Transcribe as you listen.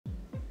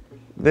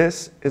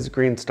This is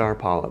Green Star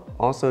Polyp,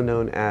 also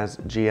known as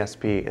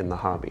GSP in the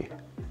hobby.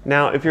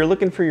 Now, if you're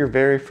looking for your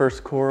very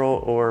first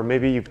coral, or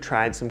maybe you've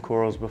tried some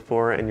corals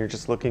before and you're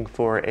just looking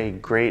for a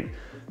great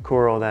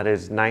coral that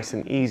is nice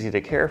and easy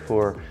to care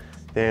for,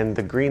 then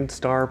the Green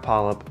Star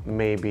Polyp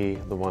may be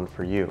the one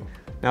for you.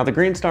 Now, the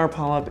Green Star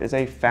Polyp is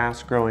a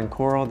fast-growing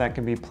coral that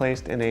can be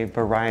placed in a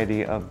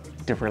variety of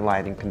different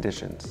lighting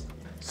conditions.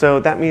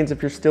 So that means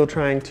if you're still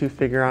trying to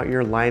figure out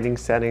your lighting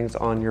settings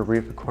on your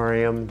reef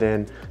aquarium,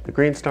 then the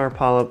Green Star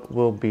Polyp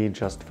will be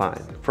just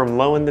fine. From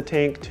low in the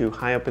tank to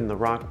high up in the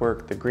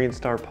rockwork, the Green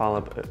Star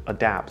Polyp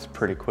adapts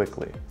pretty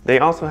quickly. They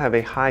also have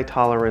a high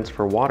tolerance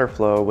for water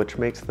flow, which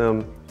makes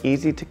them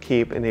easy to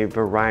keep in a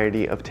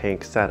variety of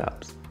tank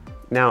setups.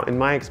 Now, in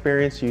my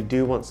experience, you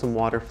do want some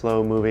water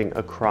flow moving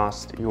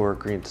across your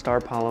Green Star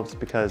Polyps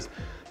because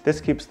this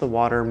keeps the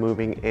water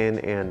moving in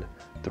and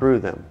through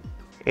them.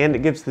 And it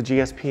gives the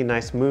GSP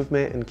nice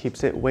movement and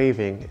keeps it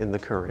waving in the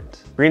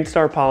current. Green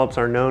Star Polyps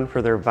are known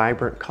for their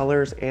vibrant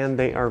colors, and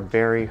they are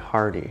very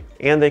hardy.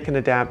 And they can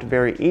adapt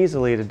very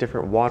easily to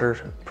different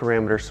water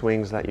parameter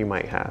swings that you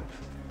might have.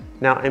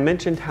 Now, I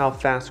mentioned how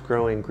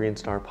fast-growing Green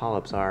Star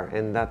Polyps are,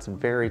 and that's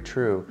very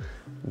true.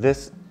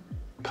 This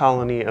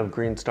colony of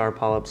Green Star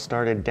Polyps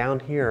started down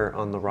here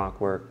on the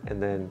rockwork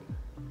and then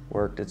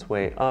worked its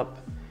way up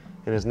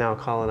and is now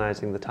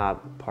colonizing the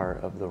top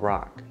part of the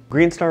rock.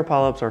 Green Star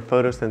Polyps are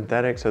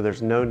photosynthetic, so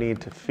there's no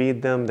need to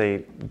feed them.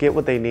 They get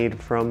what they need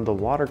from the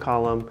water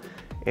column,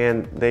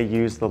 and they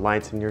use the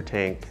lights in your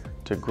tank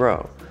to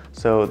grow.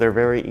 So they're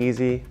very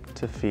easy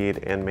to feed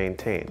and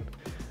maintain.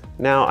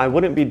 Now, I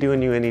wouldn't be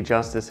doing you any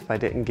justice if I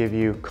didn't give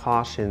you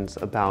cautions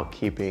about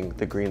keeping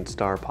the Green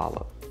Star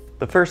Polyp.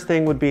 The first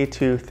thing would be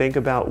to think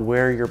about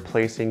where you're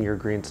placing your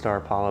Green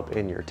Star Polyp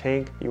in your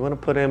tank. You want to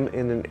put him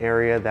in an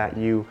area that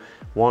you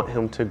want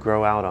him to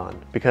grow out on,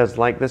 because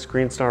like this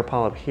Green Star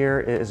Polyp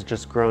here, it has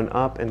just grown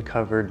up and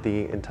covered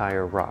the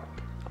entire rock.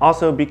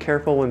 Also, be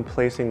careful when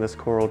placing this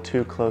coral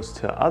too close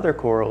to other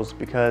corals,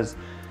 because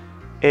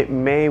it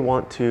may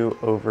want to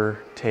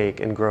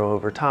overtake and grow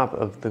over top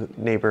of the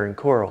neighboring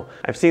coral.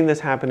 I've seen this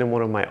happen in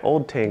one of my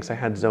old tanks. I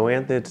had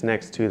zoanthids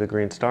next to the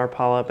Green Star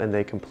Polyp, and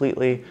they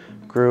completely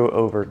grew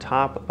over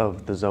top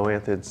of the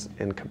zoanthids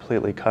and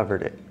completely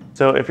covered it.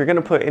 So if you're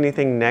gonna put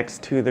anything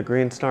next to the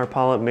Green Star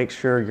Polyp, make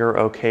sure you're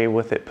okay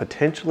with it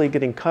potentially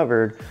getting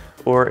covered,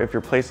 or if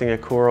you're placing a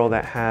coral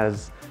that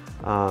has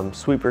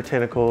sweeper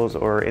tentacles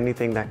or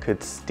anything that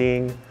could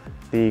sting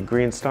the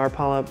Green Star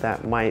Polyp,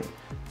 that might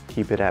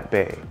keep it at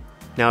bay.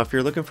 Now, if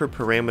you're looking for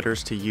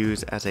parameters to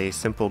use as a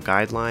simple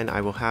guideline, I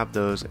will have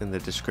those in the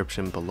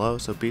description below,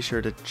 so be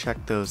sure to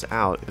check those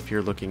out if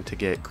you're looking to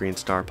get Green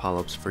Star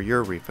Polyps for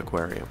your reef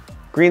aquarium.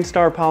 Green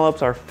Star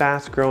Polyps are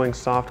fast-growing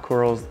soft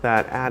corals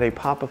that add a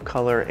pop of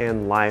color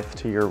and life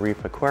to your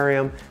reef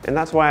aquarium, and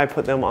that's why I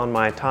put them on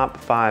my top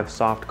 5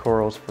 soft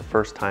corals for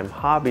first-time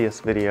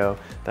hobbyists video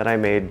that I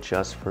made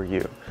just for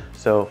you.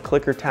 So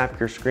click or tap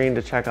your screen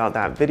to check out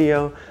that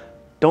video.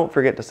 Don't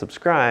forget to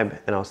subscribe,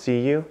 and I'll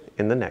see you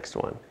in the next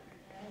one.